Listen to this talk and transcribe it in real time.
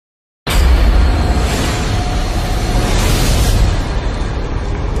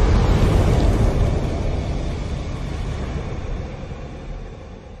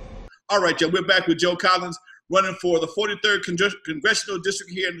All right, y'all, we're back with Joe Collins, running for the 43rd Congressional District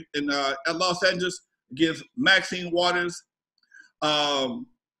here in Los Angeles against Maxine Waters. Why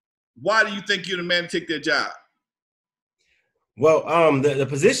do you think you're the man to take their job? Well, the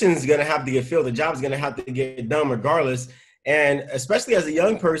position is going to have to get filled. The job is going to have to get done regardless. And especially as a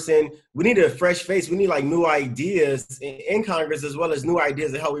young person, we need a fresh face. We need like new ideas in Congress, as well as new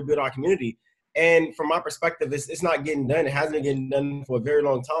ideas to help rebuild our community. And from my perspective, it's not getting done. It hasn't been getting done for a very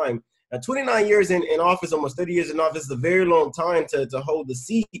long time. 29 years in office, almost 30 years in office, is a very long time to hold the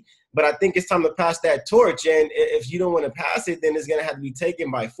seat. But I think it's time to pass that torch. And if you don't want to pass it, then it's going to have to be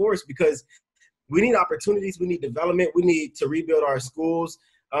taken by force, because we need opportunities. We need development. We need to rebuild our schools.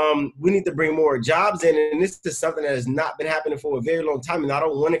 We need to bring more jobs in. And this is something that has not been happening for a very long time. And I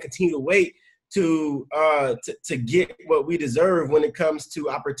don't want to continue to wait to get what we deserve when it comes to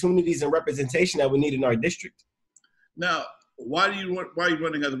opportunities and representation that we need in our district. Now, why are you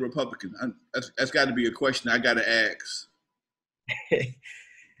running as a Republican? That's got to be a question I got to ask.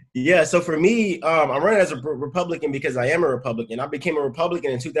 Yeah, so for me, I'm running as a Republican because I am a Republican. I became a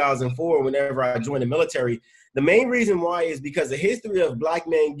Republican in 2004 whenever I joined the military. The main reason why is because the history of Black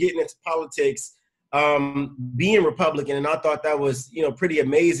men getting into politics, being Republican, and I thought that was, pretty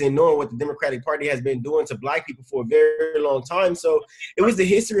amazing, knowing what the Democratic Party has been doing to Black people for a very long time. So it was the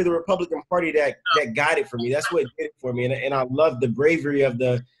history of the Republican Party that guided for me. That's what did it for me, and I love the bravery of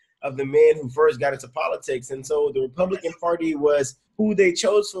the men who first got into politics. And so the Republican Party was who they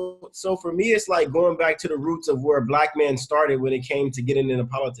chose. So for me, it's like going back to the roots of where Black men started when it came to getting into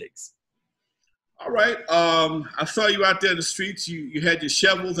politics. All right. I saw you out there in the streets. You had your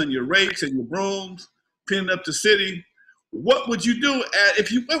shovels and your rakes and your brooms cleaning up the city. What would you do what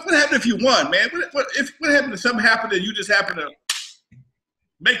happened if you won, man? What happened if something happened and you just happened to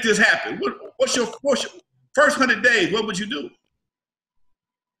make this happen? What's your first 100 days? What would you do?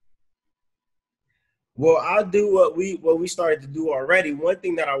 Well, I'll do what we started to do already. One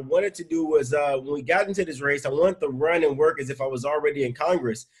thing that I wanted to do was when we got into this race, I wanted to run and work as if I was already in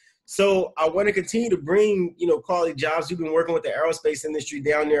Congress. So I want to continue to bring, quality jobs. We've been working with the aerospace industry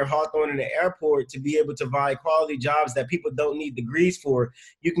down near Hawthorne and the airport to be able to provide quality jobs that people don't need degrees for.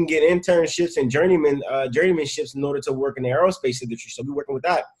 You can get internships and journeymanships in order to work in the aerospace industry. So we're working with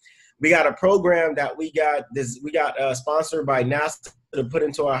that. We got a program that we got sponsored by NASA to put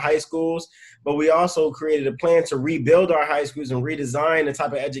into our high schools, but we also created a plan to rebuild our high schools and redesign the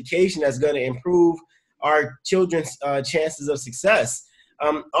type of education that's going to improve our children's chances of success.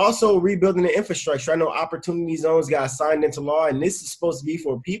 Also rebuilding the infrastructure. I know opportunity zones got signed into law, and this is supposed to be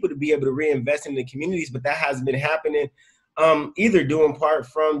for people to be able to reinvest in the communities, but that hasn't been happening, either due in part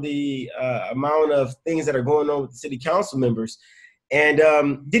from the amount of things that are going on with the city council members. And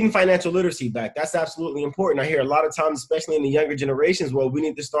getting financial literacy back. That's absolutely important. I hear a lot of times, especially in the younger generations, well, we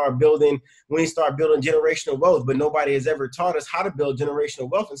need to start building generational wealth, but nobody has ever taught us how to build generational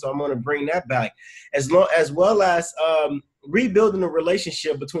wealth. And so I'm going to bring that back, as well as rebuilding the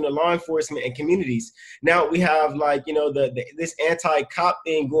relationship between the law enforcement and communities. Now we have this anti-cop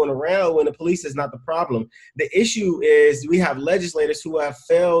thing going around when the police is not the problem. The issue is we have legislators who have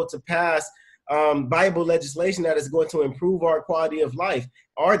failed to pass viable legislation that is going to improve our quality of life,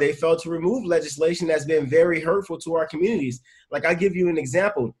 or they failed to remove legislation that's been very hurtful to our communities. Like, I'll give you an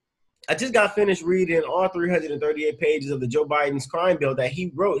example. I just got finished reading all 338 pages of the Joe Biden's crime bill that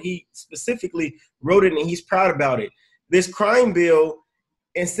he wrote. He specifically wrote it, and he's proud about it. This crime bill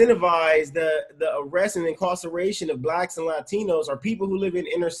incentivized the arrest and incarceration of Blacks and Latinos, or people who live in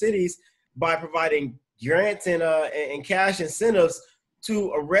inner cities, by providing grants and cash incentives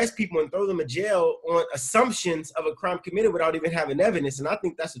to arrest people and throw them in jail on assumptions of a crime committed without even having evidence. And I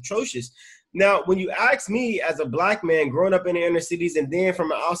think that's atrocious. Now, when you ask me, as a Black man growing up in the inner cities, and then from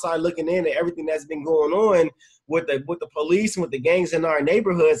the outside looking in at everything that's been going on with the police and with the gangs in our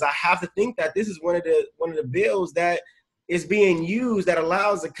neighborhoods, I have to think that this is one of the bills that is being used that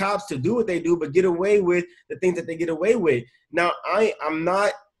allows the cops to do what they do, but get away with the things that they get away with. Now, I'm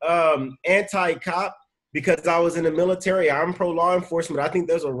not anti-cop, because I was in the military. I'm pro-law enforcement. I think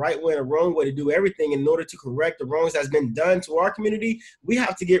there's a right way and a wrong way to do everything. In order to correct the wrongs that's been done to our community, we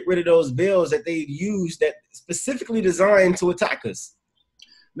have to get rid of those bills that they use that specifically designed to attack us.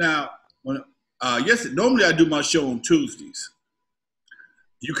 Now, normally I do my show on Tuesdays.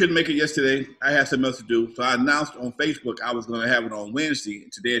 You couldn't make it yesterday. I had something else to do. So I announced on Facebook I was going to have it on Wednesday,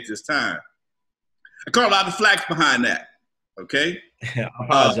 today at this time. I caught a lot of flack behind that, okay? I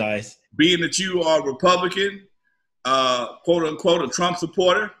apologize. Being that you are a Republican, quote unquote, a Trump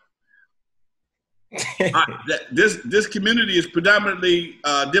supporter, this community is predominantly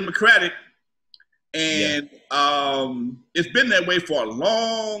Democratic, Yeah. And it's been that way for a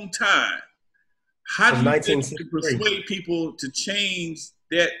long time. How From do you think you can 1963. persuade people to change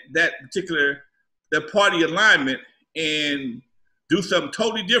that particular that party alignment and do something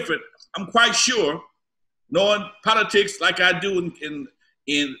totally different? I'm quite sure, knowing politics like I do in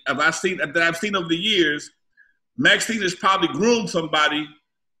I've seen over the years, Maxine has probably groomed somebody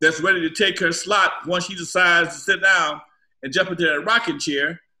that's ready to take her slot once she decides to sit down and jump into that rocking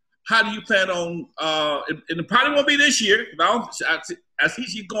chair. How do you plan on? And it probably won't be this year. I see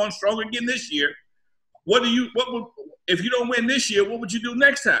she's going stronger again this year. What would, if you don't win this year? What would you do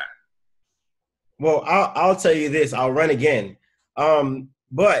next time? Well, I'll tell you this. I'll run again.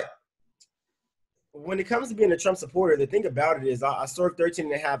 But when it comes to being a Trump supporter, the thing about it is I served 13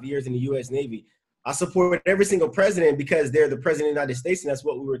 and a half years in the U.S. Navy. I support every single president because they're the president of the United States, and that's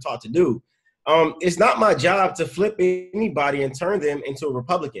what we were taught to do. It's not my job to flip anybody and turn them into a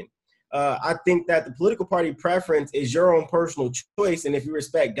Republican. I think that the political party preference is your own personal choice, and if you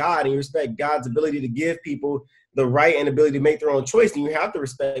respect God and you respect God's ability to give people the right and ability to make their own choice, then you have to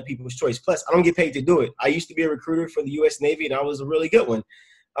respect people's choice. Plus, I don't get paid to do it. I used to be a recruiter for the U.S. Navy, and I was a really good one.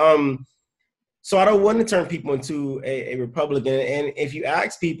 So I don't want to turn people into a Republican. And if you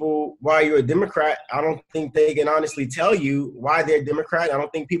ask people why you're a Democrat, I don't think they can honestly tell you why they're Democrat. I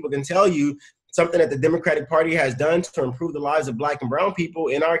don't think people can tell you something that the Democratic Party has done to improve the lives of Black and brown people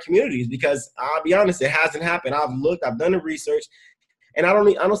in our communities, because I'll be honest, it hasn't happened. I've looked, I've done the research, and I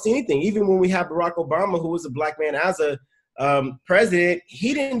don't see anything. Even when we have Barack Obama, who was a Black man as a president,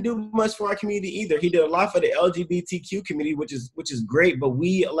 he didn't do much for our community either. He did a lot for the LGBTQ community, which is great, but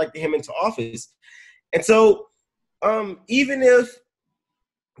we elected him into office. And so even if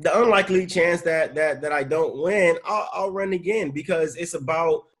the unlikely chance that I don't win, I'll run again, because it's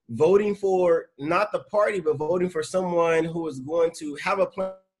about voting for not the party, but voting for someone who is going to have a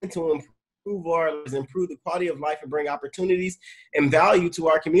plan to improve the quality of life and bring opportunities and value to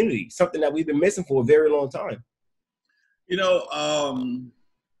our community, something that we've been missing for a very long time. You know,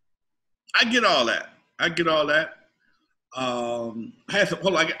 I get all that. I had some,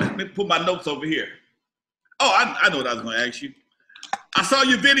 hold on, let me put my notes over here. Oh, I know what I was going to ask you. I saw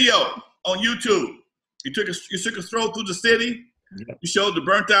your video on YouTube. You took a stroll through the city. Yeah. You showed the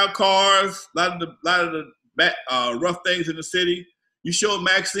burnt out cars, a lot of the rough things in the city. You showed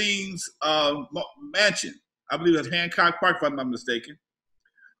Maxine's mansion. I believe it's Hancock Park, if I'm not mistaken.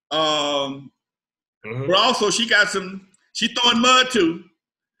 But also she throwing mud too.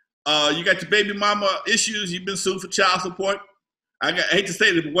 You got the baby mama issues. You've been sued for child support. I hate to say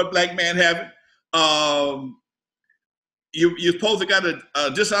it, but what Black man haven't? You're supposed to got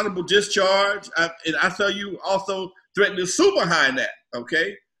a dishonorable discharge, and I saw you also threatened to sue behind that.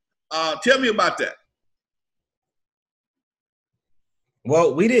 Okay, tell me about that.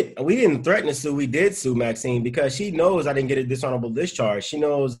 Well, we didn't threaten to sue. We did sue Maxine because she knows I didn't get a dishonorable discharge. She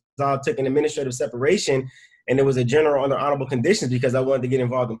knows I took an administrative separation, and it was a general under honorable conditions because I wanted to get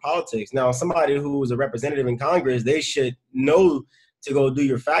involved in politics. Now, somebody who was a representative in Congress, they should know to go do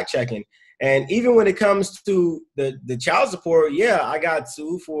your fact checking. And even when it comes to the child support, yeah, I got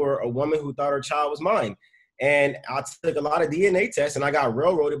sued for a woman who thought her child was mine. And I took a lot of DNA tests, and I got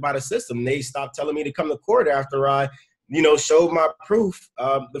railroaded by the system. They stopped telling me to come to court after I, showed my proof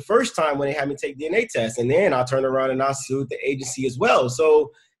the first time when they had me take DNA tests. And then I turned around and I sued the agency as well.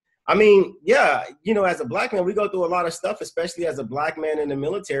 So, I mean, yeah, as a Black man, we go through a lot of stuff, especially as a Black man in the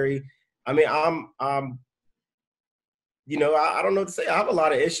military. I mean, I don't know what to say. I have a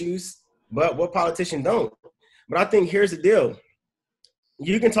lot of issues, but what politician don't? But I think here's the deal.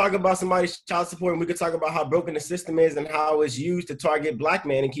 You can talk about somebody's child support, and we can talk about how broken the system is and how it's used to target Black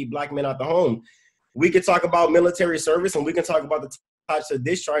men and keep Black men out the home. We could talk about military service, and we can talk about the types of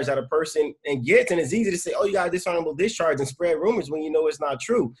discharge that a person gets. And it's easy to say, oh, you got a dishonorable discharge and spread rumors when you know it's not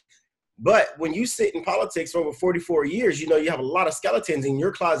true. But when you sit in politics for over 44 years, you have a lot of skeletons in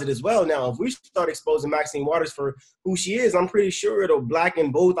your closet as well. Now, if we start exposing Maxine Waters for who she is, I'm pretty sure it'll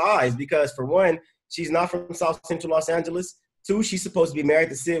blacken both eyes because, for one, she's not from South Central Los Angeles. Two, she's supposed to be married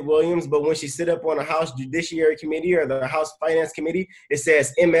to Sid Williams, but when she sit up on a House Judiciary Committee or the House Finance Committee, it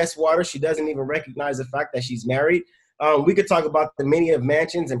says MS Waters. She doesn't even recognize the fact that she's married. We could talk about the many of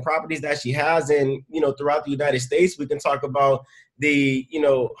mansions and properties that she has in, throughout the United States. We can talk about the,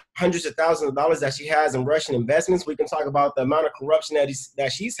 hundreds of thousands of dollars that she has in Russian investments. We can talk about the amount of corruption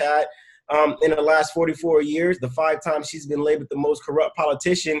that she's had in the last 44 years, the 5 times she's been labeled the most corrupt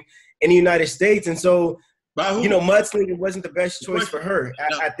politician in the United States. And so, mudslinging wasn't the best choice for her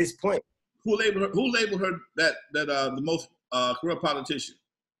at this point. Who labeled her that the most corrupt politician?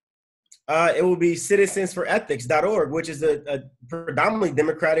 It will be citizensforethics.org, which is a predominantly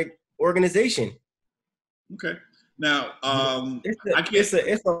Democratic organization. Okay. Now,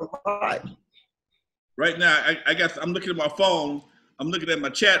 It's a lot. Right now, I'm looking at my phone. I'm looking at my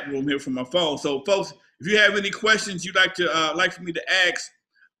chat room here from my phone. So, folks, if you have any questions you'd like for me to ask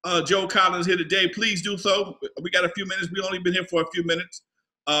Joe Collins here today, please do so. We got a few minutes. We've only been here for a few minutes.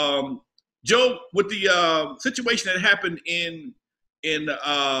 Joe, with the situation that happened in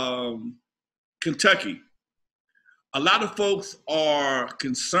Kentucky, a lot of folks are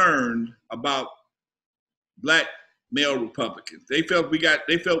concerned about black male Republicans. They felt we got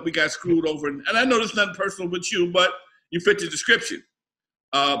screwed over, and I know there's nothing personal with you, but you fit the description.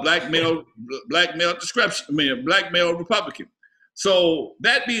 Black male description. I mean, black male Republican. So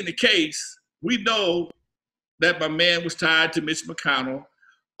that being the case, we know that my man was tied to Mitch McConnell.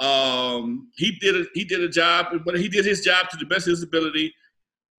 He did a job, but he did his job to the best of his ability.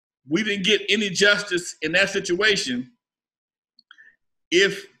 We didn't get any justice in that situation.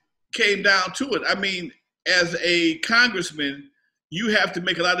 If came down to it, I mean, as a congressman, you have to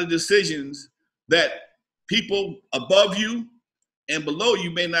make a lot of decisions that people above you and below you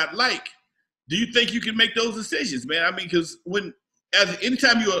may not like. Do you think you can make those decisions, man? I mean, because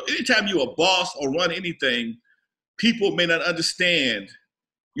anytime you're a boss or run anything, people may not understand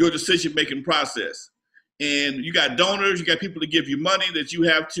your decision-making process. And you got donors, you got people to give you money that you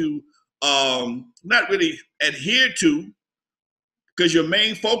have to not really adhere to, because your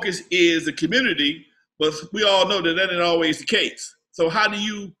main focus is the community, but we all know that ain't always the case. So how do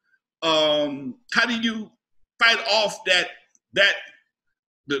you fight off the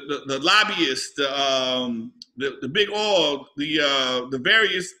lobbyists, the big oil, the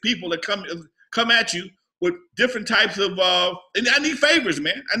various people that come at you with different types of and I need favors,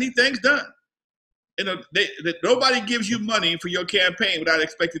 man. I need things done. You know, nobody gives you money for your campaign without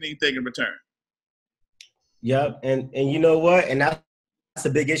expecting anything in return. Yep, and you know what? And that's a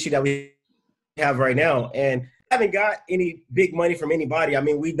big issue that we have right now. And I haven't got any big money from anybody. I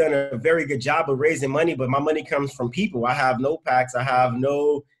mean, we've done a very good job of raising money, but my money comes from people. I have no PACs. I have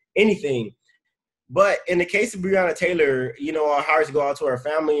no anything. But in the case of Breonna Taylor, you know, our hearts go out to her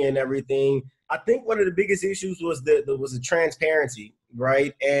family and everything. I think one of the biggest issues was the transparency,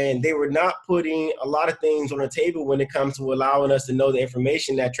 right? And they were not putting a lot of things on the table when it comes to allowing us to know the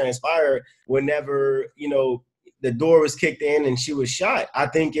information that transpired whenever, you know, the door was kicked in and she was shot. I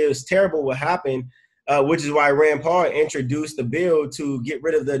think it was terrible what happened, which is why Rand Paul introduced the bill to get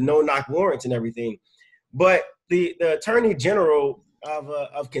rid of the no-knock warrants and everything. But the Attorney General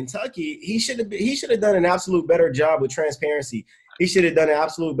of Kentucky, he should have done an absolute better job with transparency. He should have done an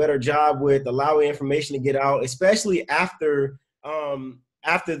absolute better job with allowing information to get out, especially after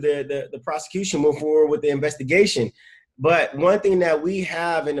the prosecution moved forward with the investigation. But one thing that we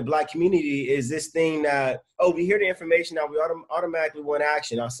have in the Black community is this thing that, we hear the information now, we automatically want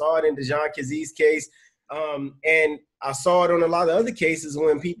action. I saw it in Dejan Kazee's case, and I saw it on a lot of other cases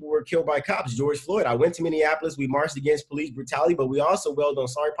when people were killed by cops. George Floyd. I went to Minneapolis. We marched against police brutality, but we also wailed on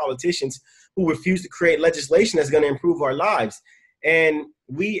sorry politicians who refused to create legislation that's going to improve our lives. And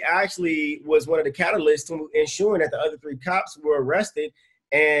we actually was one of the catalysts to ensuring that the other 3 cops were arrested,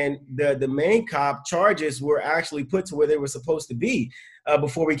 and the main cop charges were actually put to where they were supposed to be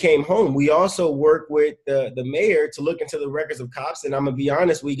before we came home. We also worked with the mayor to look into the records of cops, and I'm gonna be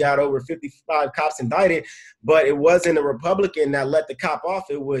honest, we got over 55 cops indicted, but it wasn't a Republican that let the cop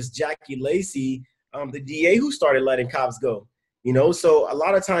off. It was Jackie Lacey, the DA, who started letting cops go. You know, so a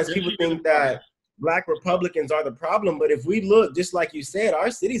lot of times people think that Black Republicans are the problem, but if we look, just like you said, our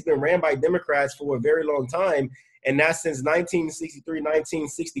city's been ran by Democrats for a very long time, and that's since 1963,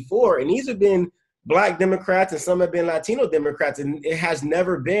 1964, and these have been Black Democrats and some have been Latino Democrats, and it has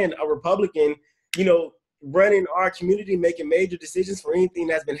never been a Republican, you know, running our community, making major decisions for anything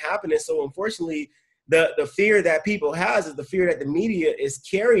that's been happening. So unfortunately, the fear that people has is the fear that the media is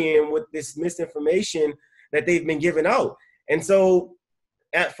carrying with this misinformation that they've been giving out. And so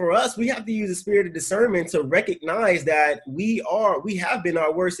for us, we have to use the spirit of discernment to recognize that we have been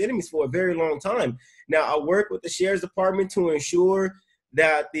our worst enemies for a very long time. Now, I work with the Sheriff's Department to ensure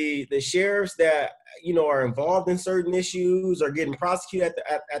that the sheriffs that, you know, are involved in certain issues are getting prosecuted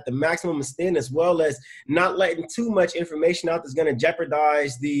at the maximum extent, as well as not letting too much information out that's going to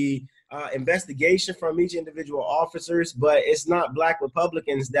jeopardize the investigation from each individual officers. But it's not Black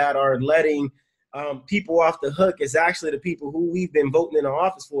Republicans that are letting people off the hook. It's actually the people who we've been voting in the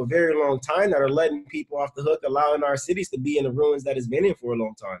office for a very long time that are letting people off the hook, allowing our cities to be in the ruins that it's been in for a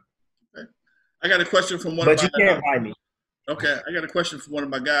long time. Okay. I got a question from one of my... But you can't buy me. Okay, I got a question from one of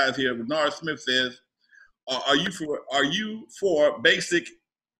my guys here. Bernard Smith says, are you for basic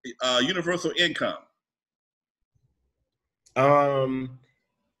universal income?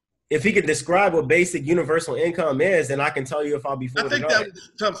 if he could describe what basic universal income is, then I can tell you if I'll be for I it or think not.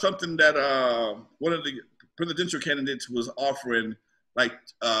 that was something that one of the presidential candidates was offering, like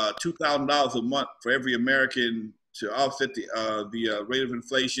 $2,000 a month for every American to offset the rate of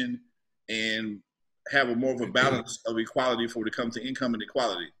inflation and have a more of a balance of equality when it comes to income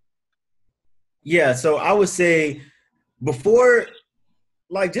inequality. Yeah, so I would say before,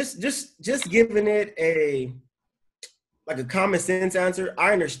 like just giving it a common sense answer.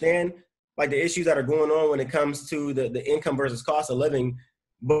 I understand like the issues that are going on when it comes to the income versus cost of living,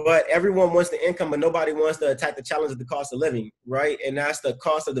 but everyone wants the income, but nobody wants to attack the challenge of the cost of living, right? And that's the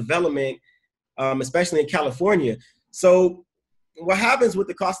cost of development, especially in California. So what happens with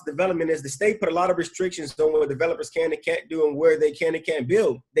the cost of development is the state put a lot of restrictions on what developers can and can't do and where they can and can't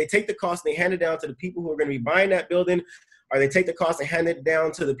build. They take the cost and they hand it down to the people who are going to be buying that building, or they take the cost and hand it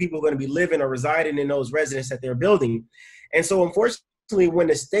down to the people who are going to be living or residing in those residents that they're building. And so unfortunately, when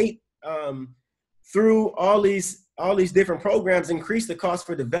the state, through all these different programs, increase the cost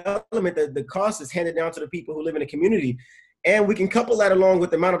for development, the cost is handed down to the people who live in the community. And we can couple that along with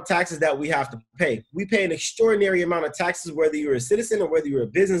the amount of taxes that we have to pay. We pay an extraordinary amount of taxes, whether you're a citizen or whether you're a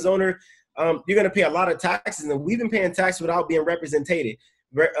business owner. You're going to pay a lot of taxes, and we've been paying taxes without being represented.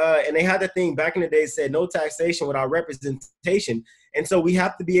 And they had the thing back in the day said no taxation without representation. And so we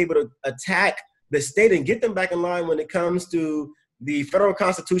have to be able to attack the state and get them back in line when it comes to the federal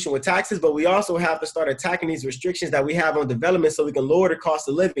constitution with taxes, but we also have to start attacking these restrictions that we have on development so we can lower the cost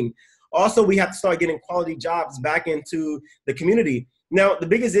of living. Also, we have to start getting quality jobs back into the community. Now, the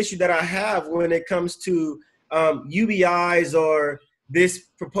biggest issue that I have when it comes to UBIs or this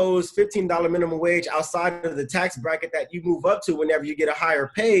proposed $15 minimum wage outside of the tax bracket that you move up to whenever you get a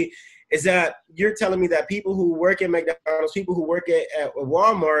higher pay is that you're telling me that people who work at McDonald's, people who work at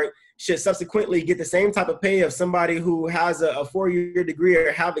Walmart should subsequently get the same type of pay of somebody who has a 4-year degree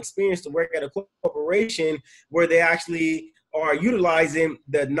or have experience to work at a corporation where they actually are utilizing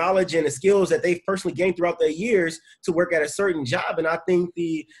the knowledge and the skills that they've personally gained throughout their years to work at a certain job. And I think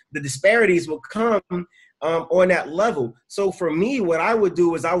the disparities will come on that level. So for me, what I would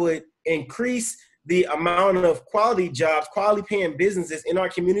do is I would increase the amount of quality jobs, quality paying businesses in our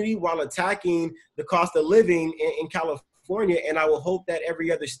community while attacking the cost of living in California. And I will hope that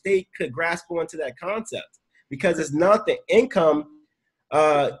every other state could grasp onto that concept, because it's not the income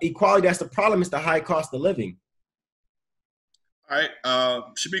equality that's the problem, it's the high cost of living. All right.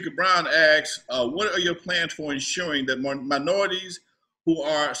 Shamika Brown asks, what are your plans for ensuring that minorities who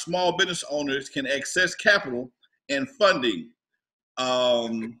are small business owners can access capital and funding,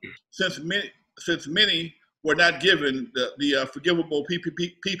 since many were not given the forgivable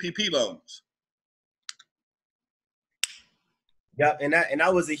PPP loans? Yeah, and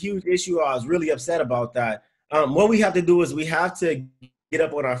that was a huge issue. I was really upset about that. What we have to do is we have to get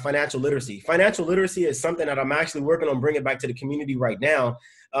up on our financial literacy. Financial literacy is something that I'm actually working on bringing back to the community right now,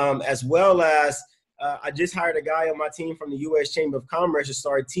 as well as I just hired a guy on my team from the U.S. Chamber of Commerce to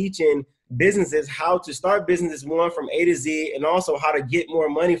start teaching businesses how to start businesses from A to Z, and also how to get more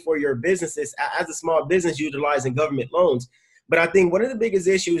money for your businesses as a small business utilizing government loans. But I think one of the biggest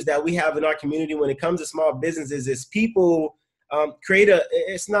issues that we have in our community when it comes to small businesses is people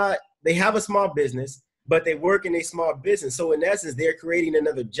they have a small business, but they work in a small business. So in essence, they're creating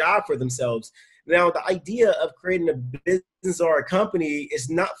another job for themselves. Now, the idea of creating a business or a company is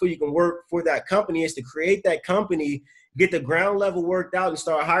not for you can work for that company. It's to create that company, get the ground level worked out, and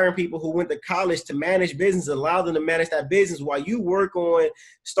start hiring people who went to college to manage business, allow them to manage that business while you work on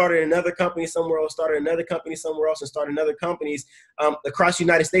starting another company somewhere else, starting another company somewhere else, and starting other companies across the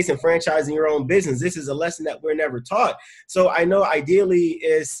United States and franchising your own business. This is a lesson that we're never taught. So I know ideally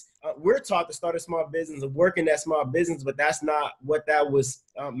is we're taught to start a small business and work in that small business, but that's not what that was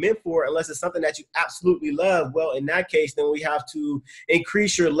meant for, unless it's something that you absolutely love. Well, in that case, then we have to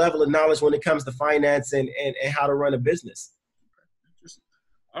increase your level of knowledge when it comes to finance and how to run a business.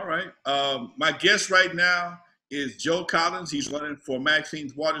 All right. My guest right now is Joe Collins. He's running for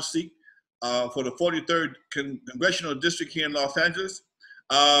Maxine's water seat for the 43rd Congressional District here in Los Angeles.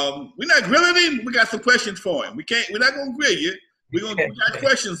 We're not grilling him. We got some questions for him. We're not going to grill you. We got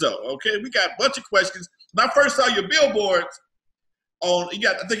questions though, okay? We got a bunch of questions. When I first saw your billboards I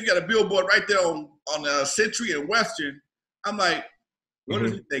think you got a billboard right there on Century and Western. I'm like, what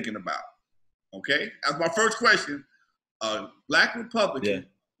is he thinking about? Okay, that's my first question. A Black Republican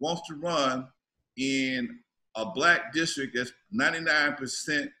wants to run in a Black district that's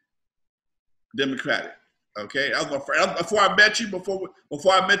 99% Democratic. Okay, that was my first. Before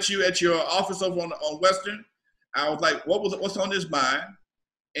I met you at your office over on Western, I was like, what's on his mind?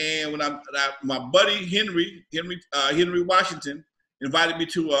 And when my buddy Henry Washington invited me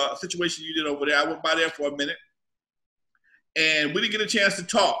to a situation you did over there. I went by there for a minute, and we didn't get a chance to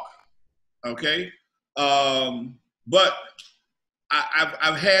talk. Okay, but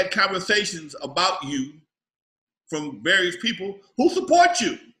I've had conversations about you from various people who support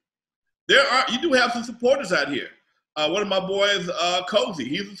you. You do have some supporters out here. One of my boys, Cozy,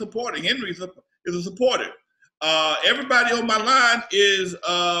 he's a supporter. Henry is a supporter. Everybody on my line is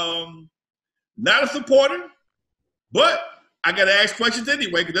not a supporter, but I got to ask questions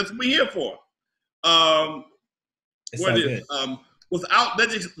anyway because that's what we're here for. Without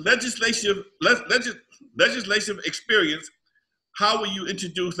legislative experience, how will you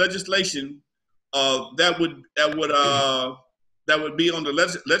introduce legislation that would be on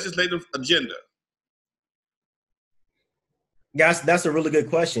the legislative agenda? That's a really good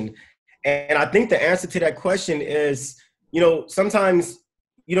question. And I think the answer to that question is, sometimes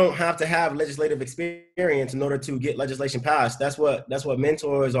you don't have to have legislative experience in order to get legislation passed. That's what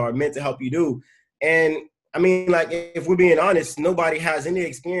mentors are meant to help you do. And I mean, like, if we're being honest, nobody has any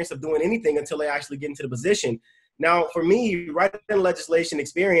experience of doing anything until they actually get into the position. Now, for me, right in legislation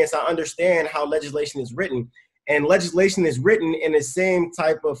experience, I understand how legislation is written. And legislation is written in the same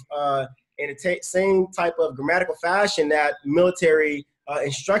type of grammatical fashion that military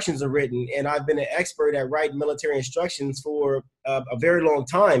instructions are written. And I've been an expert at writing military instructions for a very long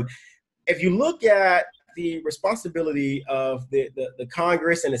time. If you look at the responsibility of the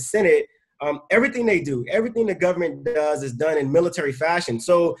Congress and the Senate, everything they do, everything the government does is done in military fashion.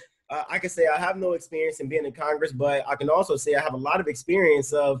 So I can say I have no experience in being in Congress, but I can also say I have a lot of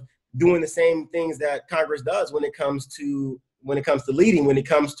experience of doing the same things that Congress does when it comes to leading, when it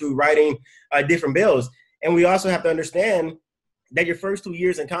comes to writing different bills. And we also have to understand that your first 2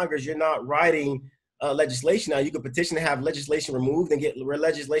 years in Congress, you're not writing legislation. Now, you could petition to have legislation removed and get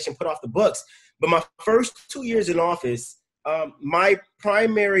legislation put off the books. But my first 2 years in office, my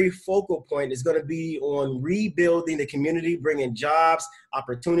primary focal point is going to be on rebuilding the community, bringing jobs,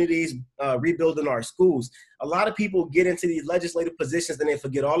 opportunities, rebuilding our schools. A lot of people get into these legislative positions and they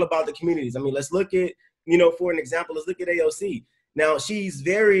forget all about the communities. I mean, let's look at, for an example, let's look at AOC. Now, she's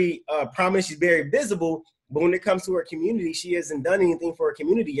very prominent, she's very visible, but when it comes to her community, she hasn't done anything for her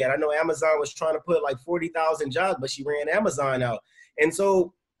community yet. I know Amazon was trying to put like 40,000 jobs, but she ran Amazon out. And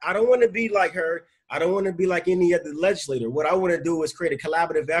so I don't want to be like her. I don't want to be like any other legislator. What I want to do is create a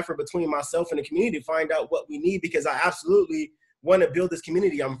collaborative effort between myself and the community to find out what we need, because I absolutely want to build this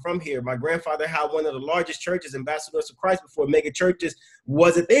community. I'm from here. My grandfather had one of the largest churches, Ambassadors of Christ, before mega churches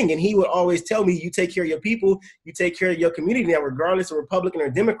was a thing. And he would always tell me, you take care of your people, you take care of your community. Now, regardless of Republican or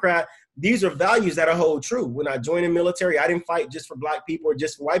Democrat, these are values that are hold true. When I joined the military, I didn't fight just for black people or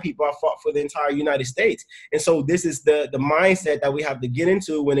just for white people. I fought for the entire United States. And so this is the mindset that we have to get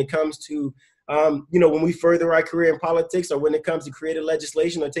into when it comes to when we further our career in politics, or when it comes to creating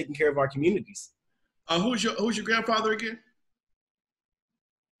legislation or taking care of our communities. Who's your grandfather again?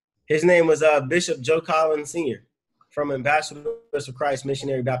 His name was Bishop Joe Collins Sr. from Ambassadors of Christ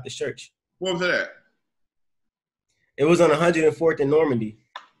Missionary Baptist Church. Where was it at? It was on 104th in Normandy.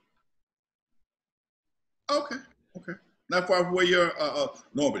 Okay. Not far from where you're,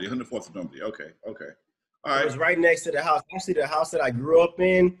 Normandy, 104th in Normandy. Okay. All right. It was right next to the house. Actually, the house that I grew up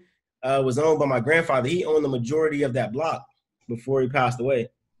in was owned by my grandfather. He owned the majority of that block before he passed away.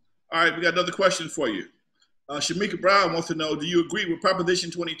 All right, we got another question for you. Shamika Brown wants to know, do you agree with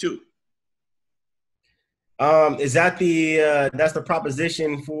Proposition 22? Is that that's the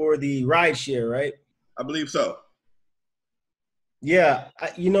proposition for the ride share, right? I believe so. Yeah,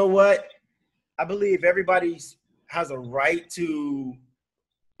 you know what? I believe everybody has a right to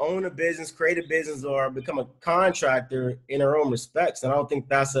own a business, create a business, or become a contractor in their own respects. And I don't think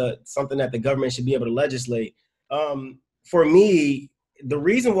that's something that the government should be able to legislate. For me, the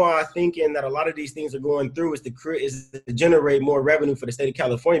reason why I'm thinking that a lot of these things are going through is to generate more revenue for the state of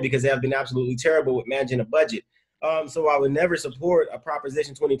California, because they have been absolutely terrible with managing a budget. So I would never support a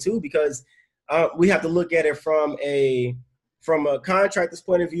Proposition 22, because we have to look at it from a contractor's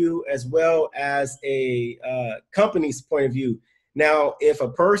point of view as well as a company's point of view. Now, if a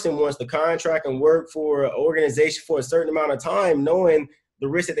person wants to contract and work for an organization for a certain amount of time, knowing the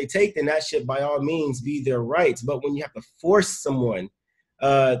risk that they take, then that should by all means be their rights. But when you have to force someone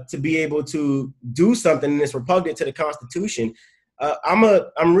to be able to do something that's repugnant to the Constitution,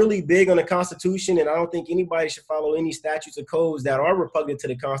 I'm really big on the Constitution, and I don't think anybody should follow any statutes or codes that are repugnant to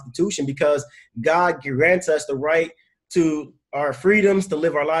the Constitution, because God grants us the right to our freedoms, to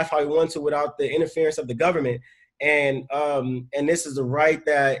live our life how we want to without the interference of the government. And this is a right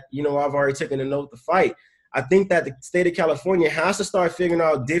that, I've already taken a note to fight. I think that the state of California has to start figuring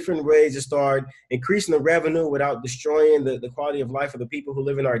out different ways to start increasing the revenue without destroying the quality of life of the people who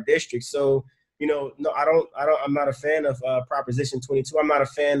live in our district. So, no, I'm not a fan of Proposition 22. I'm not a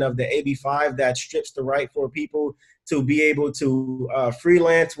fan of the AB5 that strips the right for people to be able to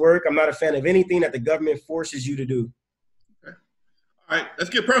freelance work. I'm not a fan of anything that the government forces you to do. Okay. All right, let's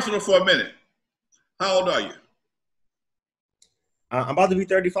get personal for a minute. How old are you? I'm about to be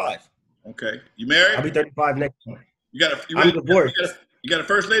 35. Okay. You married? I'll be 35 next month. I'm divorced. You got a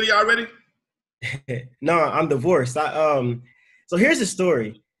first lady already? No, I'm divorced. So here's the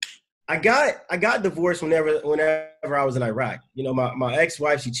story. I got divorced whenever I was in Iraq. My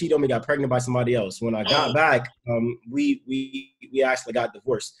ex-wife, she cheated on me, got pregnant by somebody else. When I got back, we actually got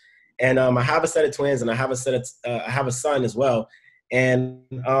divorced. And I have a set of twins, and I have a son as well. And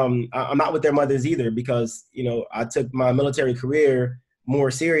I'm not with their mothers either because I took my military career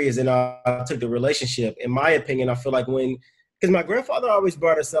more serious than I took the relationship. In my opinion, I feel like because my grandfather always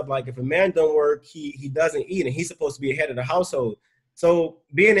brought us up, like if a man don't work, he doesn't eat, and he's supposed to be head of the household. So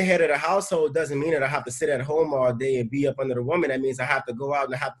being the head of the household doesn't mean that I have to sit at home all day and be up under the woman. That means I have to go out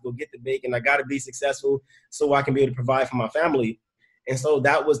and I have to go get the bacon. I got to be successful so I can be able to provide for my family. And so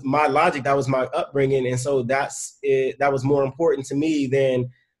that was my logic. That was my upbringing. And so that was more important to me than,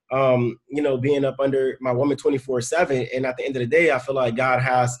 being up under my woman 24/7. And at the end of the day, I feel like God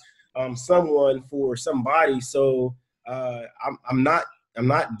has someone for somebody. So I'm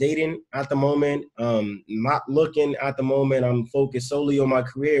not dating at the moment. Not looking at the moment. I'm focused solely on my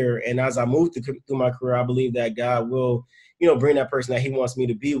career. And as I move through my career, I believe that God will, bring that person that he wants me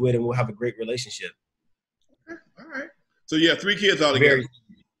to be with, and we'll have a great relationship. Okay. All right. So you have 3 kids altogether?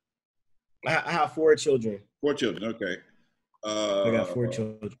 I have 4 children. 4 children. Okay. I got 4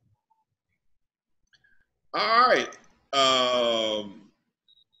 children. All right.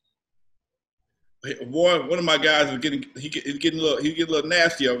 Boy, one of my guys is getting a little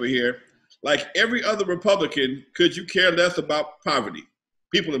nasty over here. Like every other Republican, could you care less about poverty,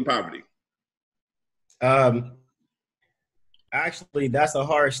 people in poverty? Actually, that's a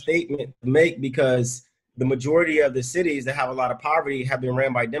hard statement to make because the majority of the cities that have a lot of poverty have been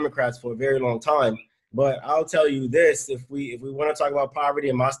ran by Democrats for a very long time. But I'll tell you this: if we want to talk about poverty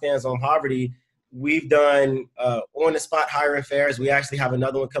and my stance on poverty, we've done on-the-spot hiring fairs. We actually have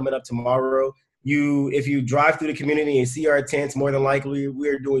another one coming up tomorrow. If you drive through the community and see our tents, more than likely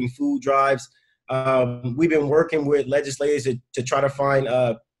we're doing food drives. We've been working with legislators to try to find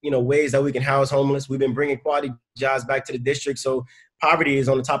ways that we can house homeless. We've been bringing quality jobs back to the district. So poverty is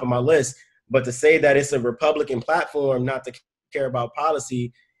on the top of my list. But to say that it's a Republican platform not to care about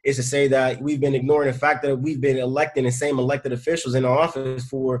policy is to say that we've been ignoring the fact that we've been electing the same elected officials in office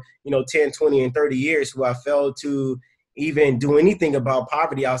for 10, 20, and 30 years who have failed to even do anything about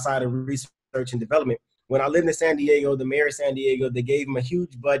poverty outside of research and development. When I lived in San Diego, the mayor of San Diego, they gave him a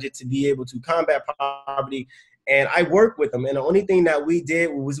huge budget to be able to combat poverty. And I worked with them. And the only thing that we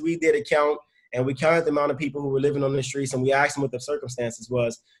did was we did a count, and we counted the amount of people who were living on the streets, and we asked them what the circumstances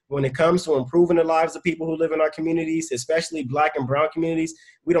was. When it comes to improving the lives of people who live in our communities, especially Black and brown communities,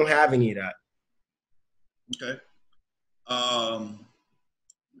 we don't have any of that. Okay.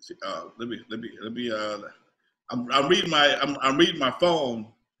 Let's see. Let me. I'm reading my phone.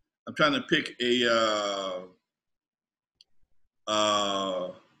 I'm trying to pick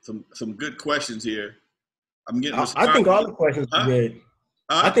some good questions here. I'm getting. I think all the questions are good.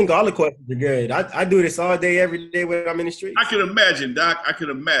 I think all the questions are good. I do this all day, every day when I'm in the streets. I can imagine, Doc. I could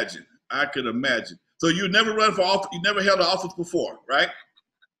imagine. So you never run for office. You never held an office before, right?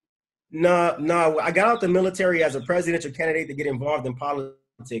 No. I got out the military as a presidential candidate to get involved in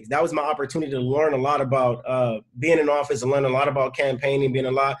politics. That was my opportunity to learn a lot about being in office and learn a lot about campaigning,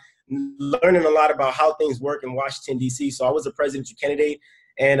 learning a lot about how things work in Washington, D.C. So I was a presidential candidate.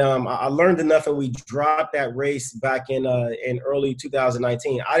 And I learned enough, and we dropped that race back in early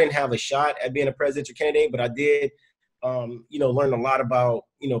 2019. I didn't have a shot at being a presidential candidate, but I did, learn a lot about,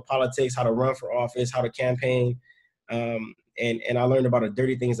 politics, how to run for office, how to campaign. And I learned about the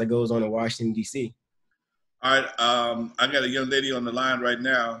dirty things that goes on in Washington, D.C. All right. I got a young lady on the line right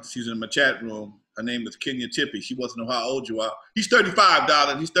now. She's in my chat room. Her name is Kenya Tippy. She wants to know how old you are. He's 35,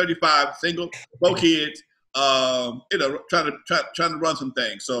 darling. He's 35, single, 4 kids. Trying to run some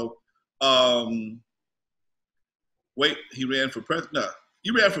things. So, wait, he ran for president. No,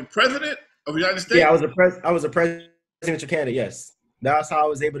 you ran for president of the United States. Yeah, I was a presidential candidate. Yes, that's how I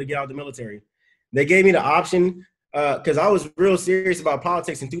was able to get out of the military. They gave me the option because I was real serious about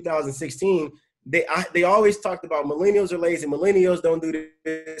politics in 2016. They always talked about millennials are lazy. Millennials don't do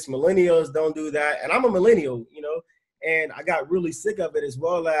this. Millennials don't do that. And I'm a millennial, And I got really sick of it, as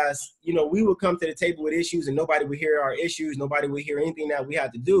well as, you know, we would come to the table with issues and nobody would hear our issues. Nobody would hear anything that we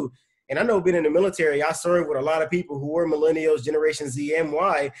had to do. And I know being in the military, I served with a lot of people who were millennials, Generation Z, and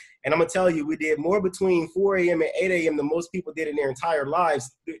Y. And I'm going to tell you, we did more between 4 a.m. and 8 a.m. than most people did in their entire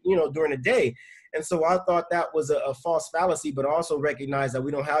lives, you know, during the day. And so I thought that was a false fallacy, but also recognize that we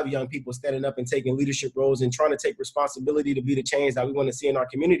don't have young people standing up and taking leadership roles and trying to take responsibility to be the change that we want to see in our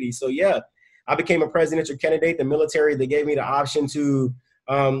community. So, yeah, I became a presidential candidate. The military, they gave me the option to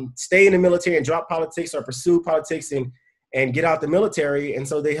stay in the military and drop politics, or pursue politics and get out the military. And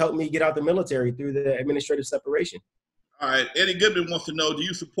so they helped me get out the military through the administrative separation. All right. Eddie Goodman wants to know, do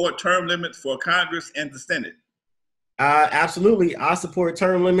you support term limits for Congress and the Senate? Absolutely. I support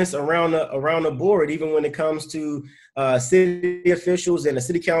term limits around the board, even when it comes to city officials and the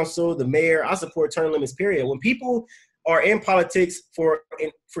city council, the mayor. I support term limits, period. When people are in politics for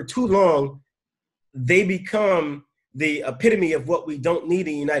too long, they become the epitome of what we don't need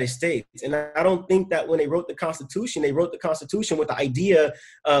in the United States. And I don't think that when they wrote the Constitution with the idea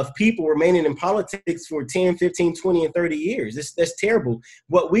of people remaining in politics for 10, 15, 20, and 30 years. That's terrible.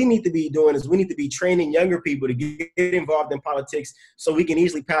 What we need to be doing is we need to be training younger people to get involved in politics so we can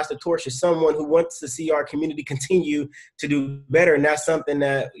easily pass the torch to someone who wants to see our community continue to do better. And that's something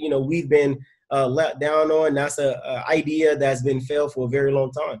that, you know, we've been let down on. That's an idea that's been failed for a very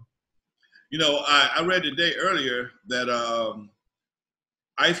long time. You know, I read today earlier that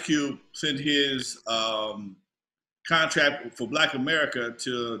Ice Cube sent his contract for Black America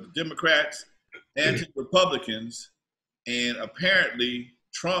to the Democrats and to the Republicans, and apparently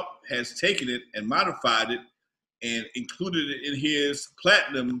Trump has taken it and modified it and included it in his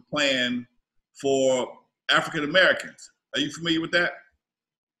platinum plan for African Americans. Are you familiar with that?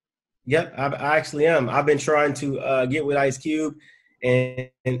 Yep, I actually am. I've been trying to get with Ice Cube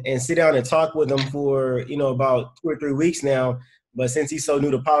and sit down and talk with him for, you know, about 2 or 3 weeks now. But since he's so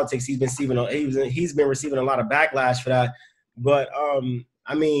new to politics, he's been receiving a lot of backlash for that. But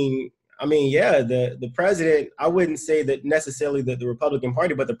I mean, yeah, the president, I wouldn't say that necessarily the Republican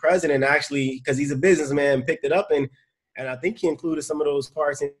Party, but the president actually, because he's a businessman, picked it up and I think he included some of those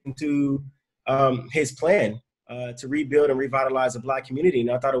parts into his plan to rebuild and revitalize the Black community.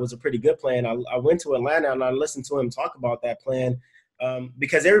 And I thought it was a pretty good plan. I went to Atlanta and I listened to him talk about that plan.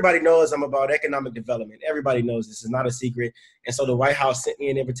 Because everybody knows I'm about economic development. Everybody knows this is not a secret. And so the White House sent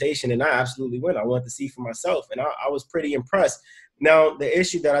me an invitation and I absolutely went. I wanted to see for myself and I was pretty impressed. Now, the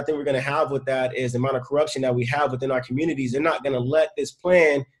issue that I think we're going to have with that is the amount of corruption that we have within our communities. They're not going to let this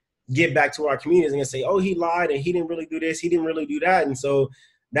plan get back to our communities and say, oh, he lied and he didn't really do this. He didn't really do that. And so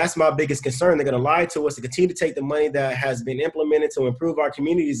that's my biggest concern. They're going to lie to us to continue to take the money that has been implemented to improve our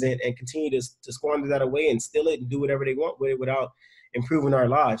communities and continue to squander that away and steal it and do whatever they want with it without improving our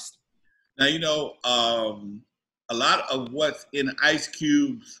lives. Now, you know, a lot of what's in Ice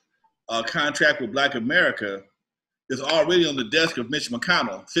Cube's contract with Black America is already on the desk of Mitch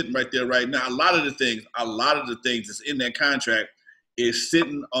McConnell, sitting right there right now. A lot of the things that's in that contract is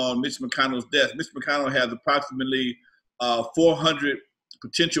sitting on Mitch McConnell's desk. Mitch McConnell has approximately 400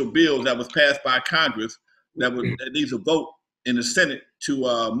 potential bills that was passed by Congress that needs a vote in the Senate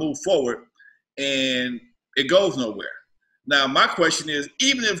to move forward, and it goes nowhere. Now, my question is,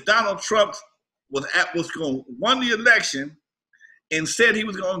 even if Donald Trump was going to won the election and said he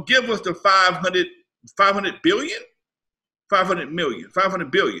was going to give us the 500 billion,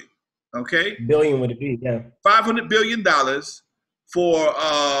 okay? Billion would it be, yeah. $500 billion for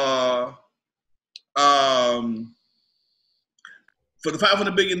the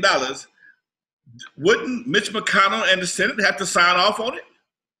 $500 billion, wouldn't Mitch McConnell and the Senate have to sign off on it?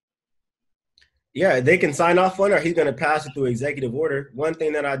 Yeah, they can sign off on it, or he's going to pass it through executive order. One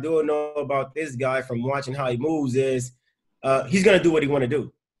thing that I do know about this guy from watching how he moves is he's going to do what he want to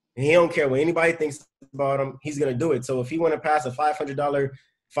do. And he don't care what anybody thinks about him. He's going to do it. So if he want to pass a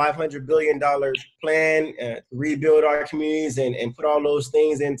 $500 billion plan, rebuild our communities and put all those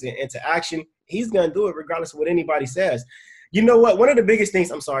things into action, he's going to do it regardless of what anybody says. You know what? One of the biggest things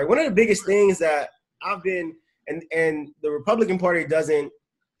that I've been, and the Republican Party doesn't,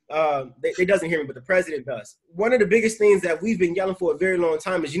 they doesn't hear me, but the president does. One of the biggest things that we've been yelling for a very long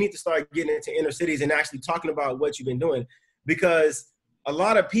time is you need to start getting into inner cities and actually talking about what you've been doing, because a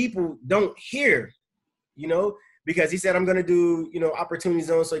lot of people don't hear, you know, because he said, I'm going to do, you know, opportunity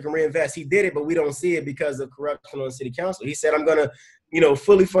zones so he can reinvest. He did it, but we don't see it because of corruption on the city council. He said, I'm going to, you know,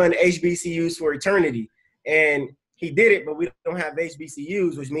 fully fund HBCUs for eternity. And he did it, but we don't have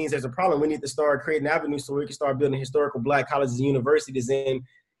HBCUs, which means there's a problem. We need to start creating avenues so we can start building historical Black colleges and universities in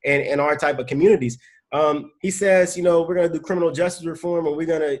our type of communities. He says, you know, we're going to do criminal justice reform and we're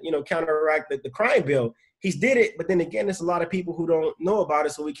going to, you know, counteract the crime bill. he's did it, but then again, there's a lot of people who don't know about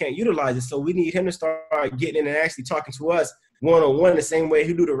it, so we can't utilize it. So we need him to start getting in and actually talking to us one-on-one the same way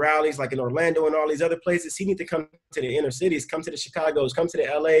he do the rallies like in Orlando and all these other places. He need to come to the inner cities, come to the Chicagos, come to the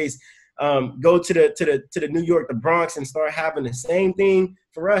LAs, go to the New York, the Bronx, and start having the same thing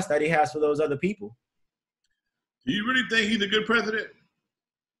for us that he has for those other people. Do you really think he's a good president?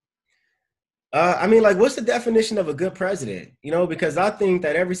 I mean, like, what's the definition of a good president? You know, because I think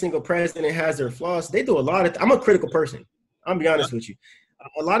that every single president has their flaws. They do a lot of. I'm a critical person. I'm gonna be honest with you.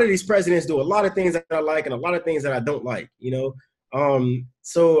 A lot of these presidents do a lot of things that I like and a lot of things that I don't like. You know,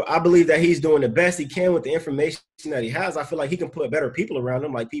 so I believe that he's doing the best he can with the information that he has. I feel like he can put better people around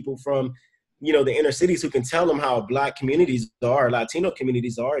him, like people from, you know, the inner cities who can tell him how Black communities are, Latino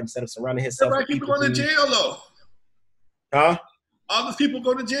communities are, instead of surrounding himself with people going to jail though. Huh? All those people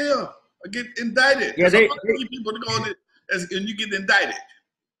go to jail or get indicted. Yeah, people go in and you get indicted.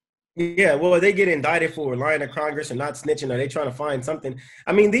 Yeah, well, they get indicted for lying to Congress or not snitching, or they trying to find something.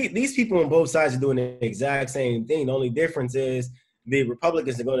 I mean, these people on both sides are doing the exact same thing. The only difference is the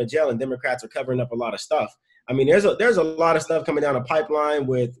Republicans are going to jail and Democrats are covering up a lot of stuff. I mean, there's a lot of stuff coming down the pipeline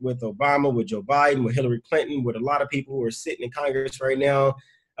with Obama, with Joe Biden, with Hillary Clinton, with a lot of people who are sitting in Congress right now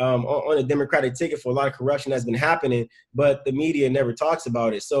on a Democratic ticket for a lot of corruption that's been happening, but the media never talks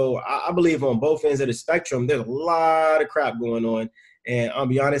about it. So I believe on both ends of the spectrum, there's a lot of crap going on. And I'll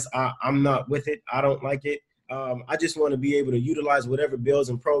be honest, I'm not with it. I don't like it. I just want to be able to utilize whatever bills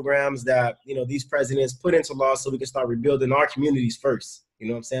and programs that, you know, these presidents put into law so we can start rebuilding our communities first. You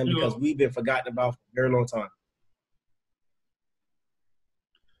know what I'm saying? Because we've been forgotten about for a very long time.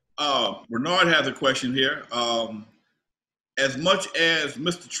 Bernard has a question here. As much as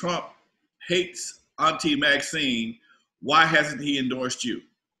Mr. Trump hates Auntie Maxine, why hasn't he endorsed you?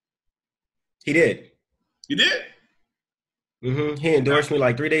 He did. You did? Mm-hmm. He endorsed me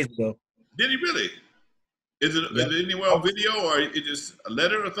like 3 days ago. Did he really? Is it anywhere on video, or is it just a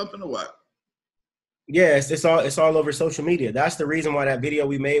letter or something, or what? Yes, it's all over social media. That's the reason why that video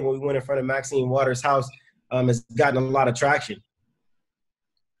we made when we went in front of Maxine Waters' house has gotten a lot of traction.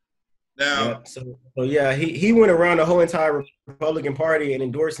 Now, so yeah, he went around the whole entire Republican Party and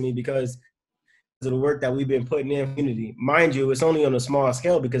endorsed me because of the work that we've been putting in community. Mind you, it's only on a small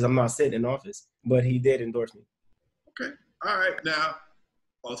scale because I'm not sitting in office, but he did endorse me. Okay. All right. Now,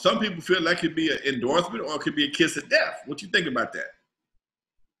 some people feel like it could be an endorsement or it could be a kiss of death. What you think about that?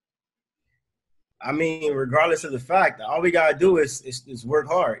 I mean, regardless of the fact, all we gotta do is work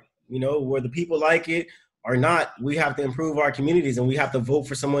hard. You know, whether people like it or not, we have to improve our communities, and we have to vote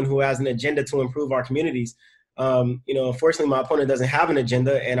for someone who has an agenda to improve our communities. You know, unfortunately, my opponent doesn't have an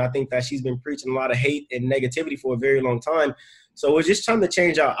agenda, and I think that she's been preaching a lot of hate and negativity for a very long time. So we're just trying to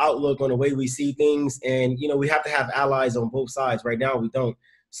change our outlook on the way we see things, and you know, we have to have allies on both sides. Right now, we don't.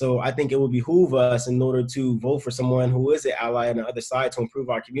 So I think it would behoove us in order to vote for someone who is an ally on the other side to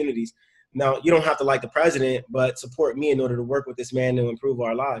improve our communities. Now, you don't have to like the president, but support me in order to work with this man to improve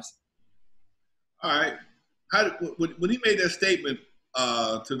our lives. All right. When he made that statement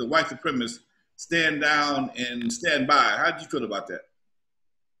to the white supremacists, stand down and stand by, how did you feel about that?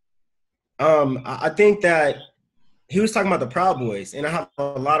 I think that he was talking about the Proud Boys, and I have a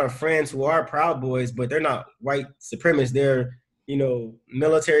lot of friends who are Proud Boys, but they're not white supremacists. They're, you know,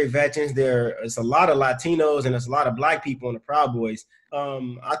 military veterans. It's a lot of Latinos and there's a lot of Black people in the Proud Boys.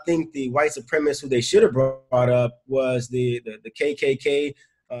 I think the white supremacists who they should have brought up was the KKK,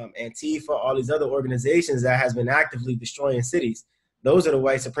 Antifa, all these other organizations that has been actively destroying cities. Those are the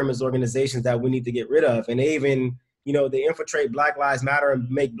white supremacist organizations that we need to get rid of. And they even, you know, they infiltrate Black Lives Matter and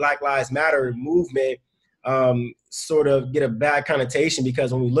make Black Lives Matter movement sort of get a bad connotation,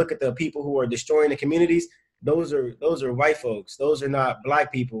 because when we look at the people who are destroying the communities, those are white folks. Those are not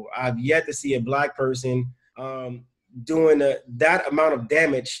Black people. I've yet to see a Black person doing that amount of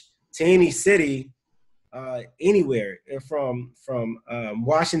damage to any city anywhere, from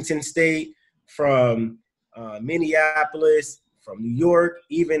Washington State, from Minneapolis, from New York,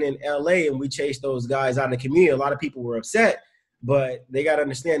 even in LA, and we chased those guys out of the community. A lot of people were upset, but they got to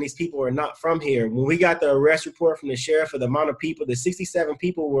understand these people are not from here. When we got the arrest report from the sheriff for the amount of people, the 67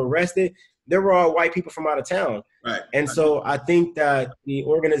 people were arrested, they were all white people from out of town. Right. And so I think that the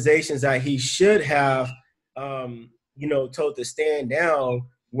organizations that he should have, you know, told to stand down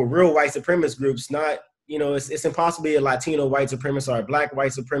were real white supremacist groups. Not, you know, it's impossible to be a Latino white supremacist or a Black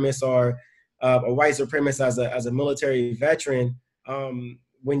white supremacist or a white supremacist as a military veteran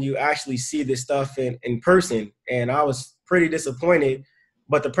when you actually see this stuff in person. And I was pretty disappointed.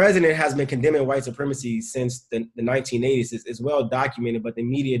 But the president has been condemning white supremacy since the 1980s. It's well documented, but the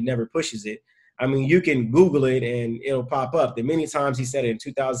media never pushes it. I mean, you can Google it and it'll pop up. The many times he said it in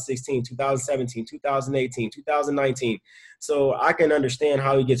 2016, 2017, 2018, 2019. So I can understand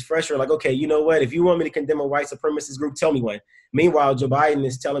how he gets frustrated. Like, okay, you know what? If you want me to condemn a white supremacist group, tell me when. Meanwhile, Joe Biden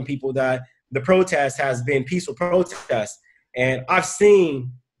is telling people that the protest has been peaceful protest. And I've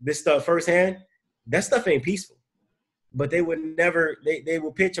seen this stuff firsthand. That stuff ain't peaceful. But they would never, they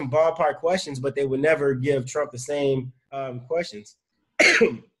will pitch him ballpark questions, but they would never give Trump the same questions.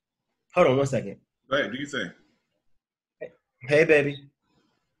 Hold on one second. Go ahead, do you think? Hey, baby.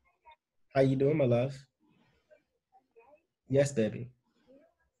 How you doing, my love? Yes, baby.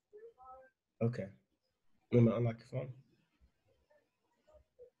 Okay. Let me unlock your phone.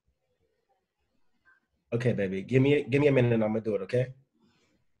 Okay, baby. Give me a minute and I'm gonna do it, okay?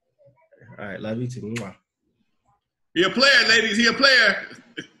 All right, love you too. Mwah. He a player, ladies. He a player.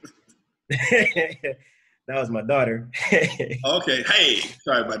 That was my daughter. Okay. Hey,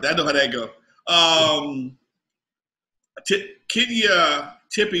 sorry about that. I know how that go. Kenya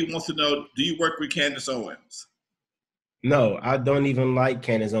Tippy wants to know, do you work with Candace Owens? No, I don't even like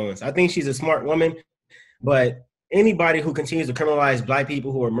Candace Owens. I think she's a smart woman, but anybody who continues to criminalize black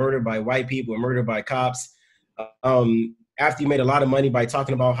people who are murdered by white people or murdered by cops, after you made a lot of money by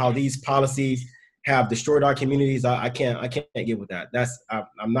talking about how these policies have destroyed our communities, I can't get with that.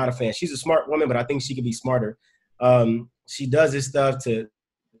 I'm not a fan. She's a smart woman, but I think she could be smarter. She does this stuff to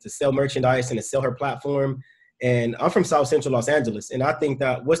sell merchandise and to sell her platform. And I'm from South Central Los Angeles, and I think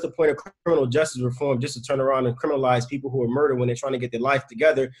that what's the point of criminal justice reform just to turn around and criminalize people who are murdered when they're trying to get their life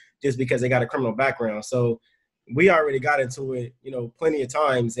together just because they got a criminal background? So we already got into it, plenty of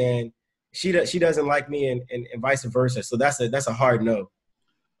times, and she doesn't like me, and vice versa. So that's a hard no.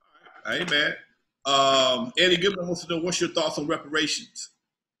 Hey, man. Eddie Goodman wants to know, what's your thoughts on reparations?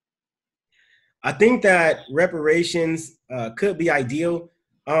 I think that reparations could be ideal.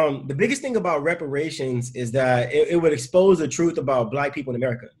 The biggest thing about reparations is that it would expose the truth about black people in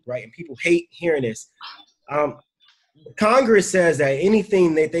America, right? And people hate hearing this. Congress says that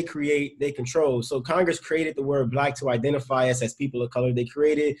anything that they create, they control. So Congress created the word black to identify us as people of color. They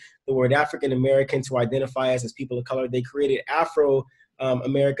created the word African American to identify us as people of color. They created Afro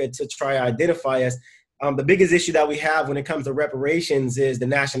America to try to identify us. The biggest issue that we have when it comes to reparations is the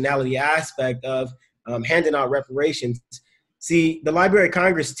nationality aspect of handing out reparations. See, the Library of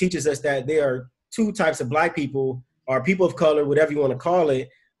Congress teaches us that there are two types of black people, or people of color, whatever you want to call it,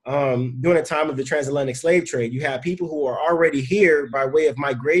 during the time of the transatlantic slave trade. You have people who are already here by way of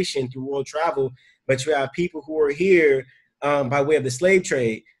migration through world travel, but you have people who are here by way of the slave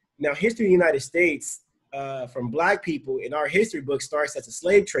trade. Now, history of the United States from black people in our history book starts as a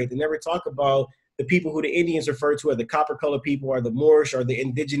slave trade. They never talk about the people who the Indians refer to as the copper-colored people, or the Moorish, or the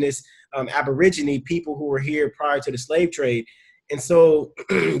indigenous Aborigine people who were here prior to the slave trade. And so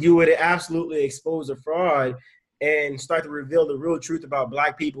you would absolutely expose the fraud and start to reveal the real truth about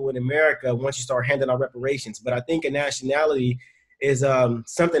black people in America once you start handing out reparations. But I think a nationality is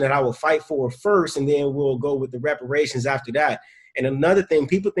something that I will fight for first, and then we'll go with the reparations after that. And another thing,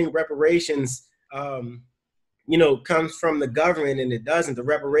 people think reparations comes from the government, and it doesn't. The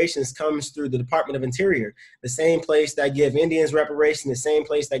reparations comes through the Department of Interior, the same place that give Indians reparations, the same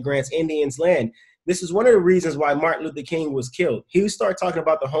place that grants Indians land. This is one of the reasons why Martin Luther King was killed. He would start talking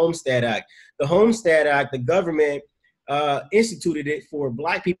about the Homestead Act. The Homestead Act, the government instituted it for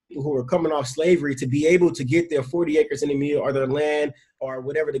black people who were coming off slavery to be able to get their 40 acres in the middle, or their land, or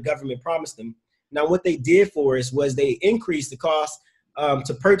whatever the government promised them. Now, what they did for us was they increased the cost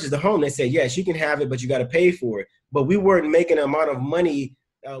to purchase the home. They said, yes, you can have it, but you got to pay for it. But we weren't making the amount of money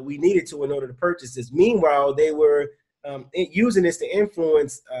we needed to in order to purchase this. Meanwhile, they were using this to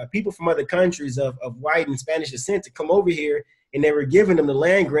influence people from other countries of white and Spanish descent to come over here, and they were giving them the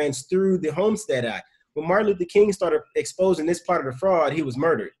land grants through the Homestead Act. When Martin Luther King started exposing this part of the fraud, he was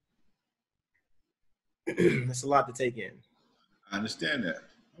murdered. That's a lot to take in. I understand that.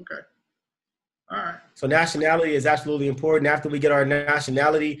 Okay. All right. So nationality is absolutely important. After we get our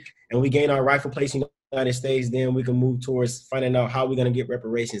nationality and we gain our rightful place in the United States, then we can move towards finding out how we're going to get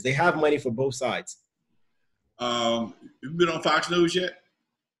reparations. They have money for both sides. You've been on Fox News yet?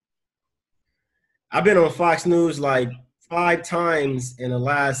 I've been on Fox News like 5 times in the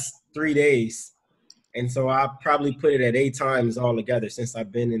last 3 days. And so I probably put it at 8 times altogether since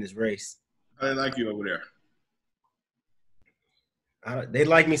I've been in this race. How do they like you over there? They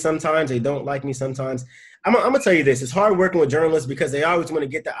like me sometimes. They don't like me sometimes. I'm going to tell you this. It's hard working with journalists because they always want to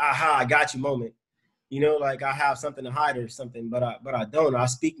get the aha, I got you moment. Like I have something to hide or something, but I don't. I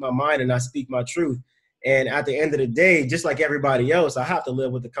speak my mind and I speak my truth. And at the end of the day, just like everybody else, I have to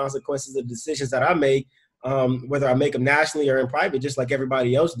live with the consequences of decisions that I make, whether I make them nationally or in private, just like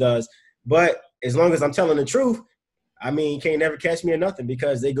everybody else does. But as long as I'm telling the truth, I mean, you can't never catch me or nothing,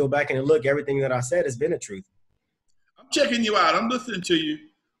 because they go back and look, everything that I said has been the truth. I'm checking you out. I'm listening to you.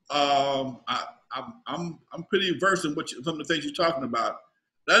 I'm pretty versed in some of the things you're talking about.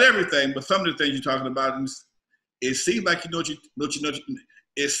 Not everything, but some of the things you're talking about. And it seems like you know what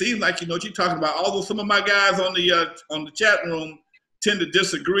it seems like you know what you're talking about. Although some of my guys on the chat room tend to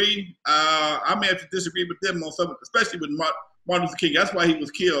disagree. I may have to disagree with them on some, especially with Martin Luther King. That's why he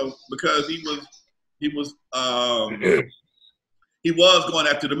was killed, because he was going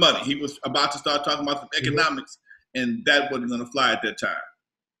after the money. He was about to start talking about some economics, and that wasn't going to fly at that time.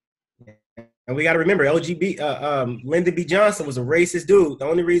 And we got to remember, Lyndon B. Johnson was a racist dude. The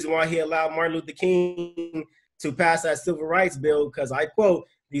only reason why he allowed Martin Luther King to pass that civil rights bill, because I quote,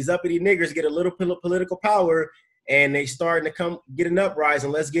 these uppity niggers get a little political power and they starting to get an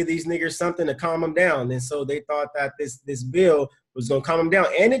uprising. Let's give these niggers something to calm them down. And so they thought that this bill was going to calm them down.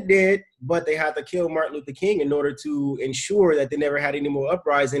 And it did, but they had to kill Martin Luther King in order to ensure that they never had any more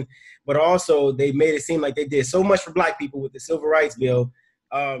uprising. But also they made it seem like they did so much for black people with the civil rights bill,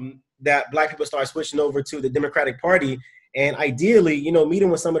 that black people started switching over to the Democratic Party. And ideally, you know, meeting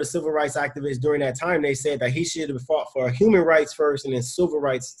with some of the civil rights activists during that time, they said that he should have fought for human rights first and then civil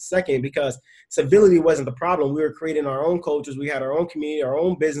rights second, because civility wasn't the problem. We were creating our own cultures. We had our own community, our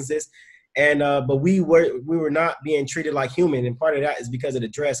own businesses. And but we were not being treated like human. And part of that is because of the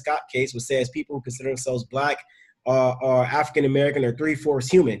Dred Scott case, which says people who consider themselves black or African-American are 3/4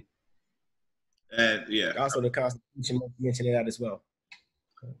 human. And yeah. Also the Constitution mentioned that as well.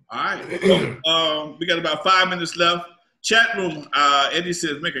 All right. So, we got about 5 minutes left. Chat room, Eddie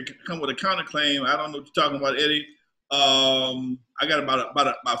says, come with a counterclaim. I don't know what you're talking about, Eddie. I got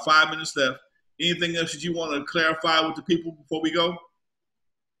about 5 minutes left. Anything else that you want to clarify with the people before we go?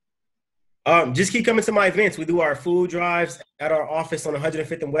 Just keep coming to my events. We do our food drives at our office on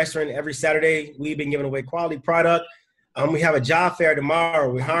 105th and Western every Saturday. We've been giving away quality product. We have a job fair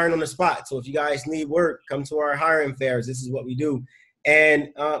tomorrow. We're hiring on the spot. So if you guys need work, come to our hiring fairs. This is what we do.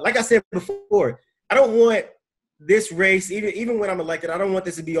 And like I said before, I don't want this race, even when I'm elected, I don't want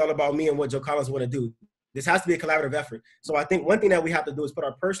this to be all about me and what Joe Collins want to do. This has to be a collaborative effort. So I think one thing that we have to do is put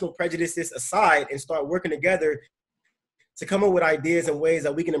our personal prejudices aside and start working together to come up with ideas and ways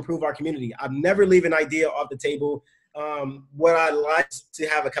that we can improve our community. I've never leave an idea off the table. What I like to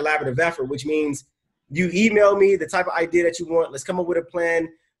have a collaborative effort, which means you email me the type of idea that you want. Let's come up with a plan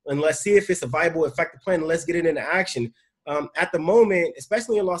and let's see if it's a viable, effective plan, and let's get it into action. At the moment,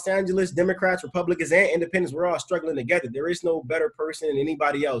 especially in Los Angeles, Democrats, Republicans, and independents, we're all struggling together. There is no better person than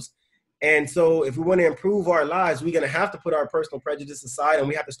anybody else. And so if we want to improve our lives, we're going to have to put our personal prejudice aside, and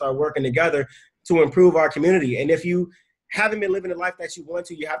we have to start working together to improve our community. And if you haven't been living the life that you want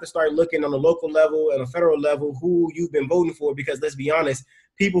to, you have to start looking on a local level and a federal level who you've been voting for, because let's be honest,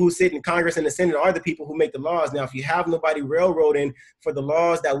 people who sit in Congress and the Senate are the people who make the laws. Now, if you have nobody railroading for the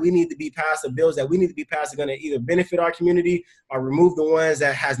laws that we need to be passed, the bills that we need to be passed are going to either benefit our community or remove the ones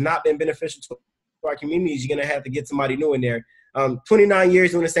that has not been beneficial to our communities, you're going to have to get somebody new in there. 29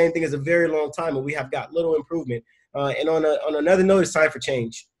 years doing the same thing is a very long time, and we have got little improvement. And on another note, it's time for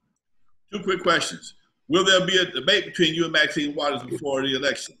change. 2 quick questions. Will there be a debate between you and Maxine Waters before the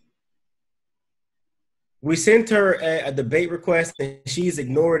election? We sent her a debate request, and she's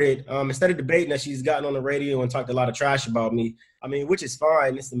ignored it. Instead of debating that, she's gotten on the radio and talked a lot of trash about me. I mean, which is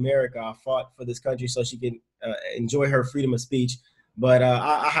fine. It's America. I fought for this country so she can enjoy her freedom of speech. But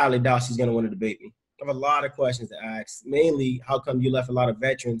I highly doubt she's going to want to debate me. I have a lot of questions to ask. Mainly, how come you left a lot of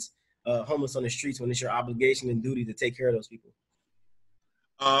veterans homeless on the streets when it's your obligation and duty to take care of those people?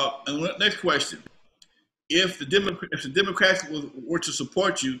 And next question. If the Democrats were to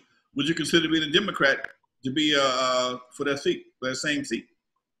support you, would you consider being a Democrat to be for that seat, for that same seat?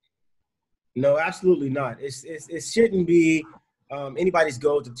 No, absolutely not. It shouldn't be anybody's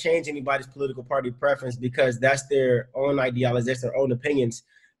goal to change anybody's political party preference, because that's their own ideology, that's their own opinions.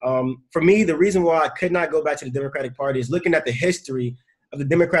 For me, the reason why I could not go back to the Democratic Party is looking at the history of the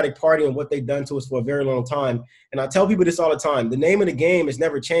Democratic Party and what they've done to us for a very long time. And I tell people this all the time. The name of the game has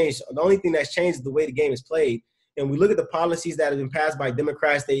never changed. The only thing that's changed is the way the game is played. And we look at the policies that have been passed by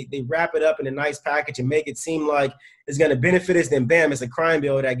Democrats, they wrap it up in a nice package and make it seem like it's going to benefit us. Then bam, it's a crime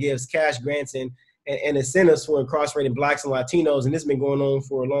bill that gives cash grants and incentives for incarcerating blacks and Latinos. And this has been going on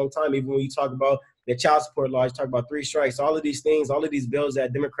for a long time. Even when you talk about the child support law, you talk about 3 strikes, all of these things, all of these bills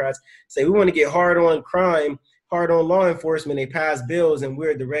that Democrats say, we want to get hard on crime, hard on law enforcement. They pass bills and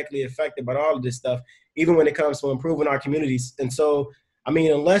we're directly affected by all of this stuff, even when it comes to improving our communities. And so, I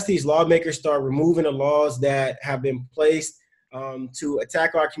mean, unless these lawmakers start removing the laws that have been placed to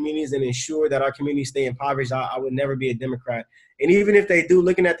attack our communities and ensure that our communities stay impoverished, I would never be a Democrat. And even if they do,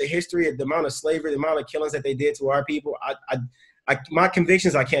 looking at the history of the amount of slavery, the amount of killings that they did to our people, my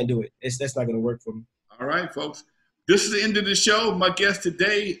convictions, I can't do it. That's not going to work for me. All right, folks. This is the end of the show. My guest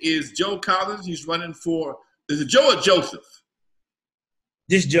today is Joe Collins. He's running for, is it Joe or Joseph?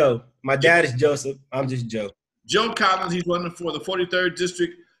 Just Joe. My dad is Joseph. I'm just Joe. Joe Collins. He's running for the 43rd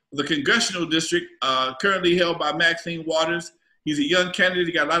District, the Congressional District, currently held by Maxine Waters. He's a young candidate.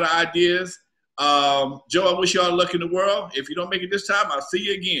 He got a lot of ideas. Joe, I wish you all luck in the world. If you don't make it this time, I'll see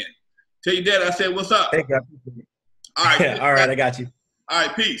you again. Tell your dad I said what's up. Thank you. All right. All right, I got you. All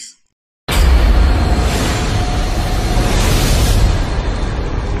right, peace.